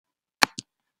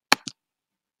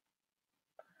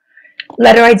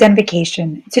Letter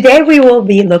identification. Today we will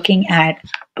be looking at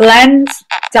blends,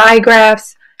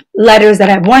 digraphs, letters that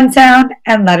have one sound,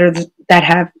 and letters that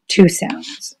have two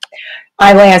sounds.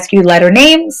 I will ask you letter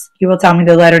names, you will tell me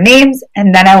the letter names,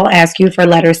 and then I will ask you for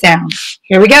letter sounds.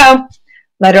 Here we go.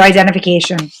 Letter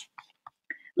identification.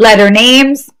 Letter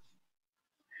names.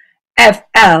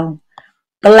 FL.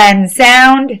 Blend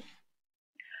sound.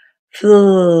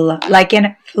 Fl, like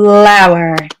in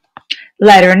flower.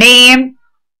 Letter name.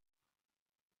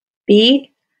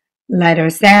 B. Letter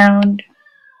sound.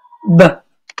 B.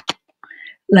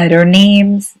 Letter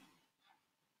names.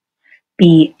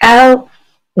 BL.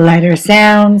 Letter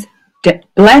sounds.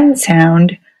 Blend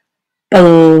sound.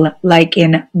 Bl, like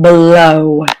in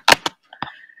below.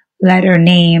 Letter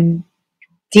name.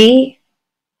 D.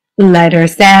 Letter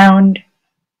sound.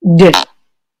 D.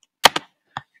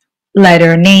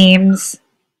 Letter names.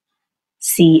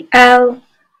 CL.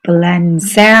 Blend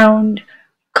sound.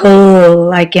 Cl,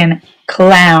 like in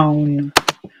clown.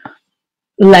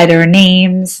 Letter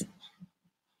names.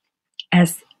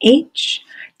 SH.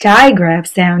 Digraph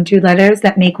sound, two letters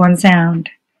that make one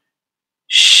sound.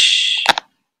 Sh.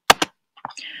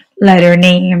 Letter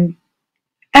name.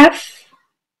 F.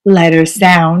 Letter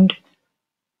sound.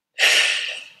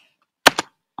 F.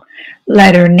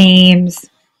 Letter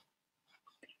names.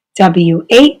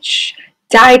 WH.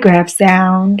 Digraph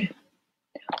sound.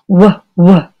 W,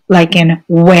 w, like in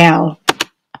whale.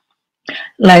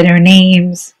 Letter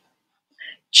names.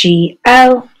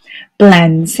 GL.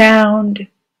 Blend sound.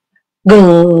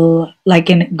 Gl, like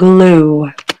in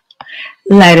glue.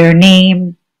 Letter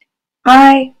name.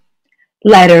 I.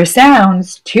 Letter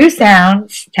sounds, two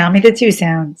sounds. Tell me the two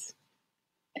sounds.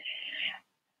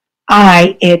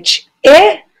 I, itch,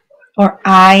 I, or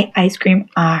I, ice cream,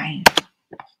 I.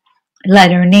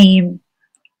 Letter name.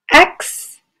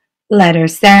 X. Letter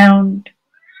sound.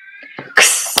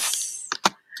 X.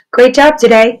 Great job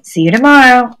today. See you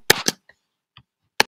tomorrow.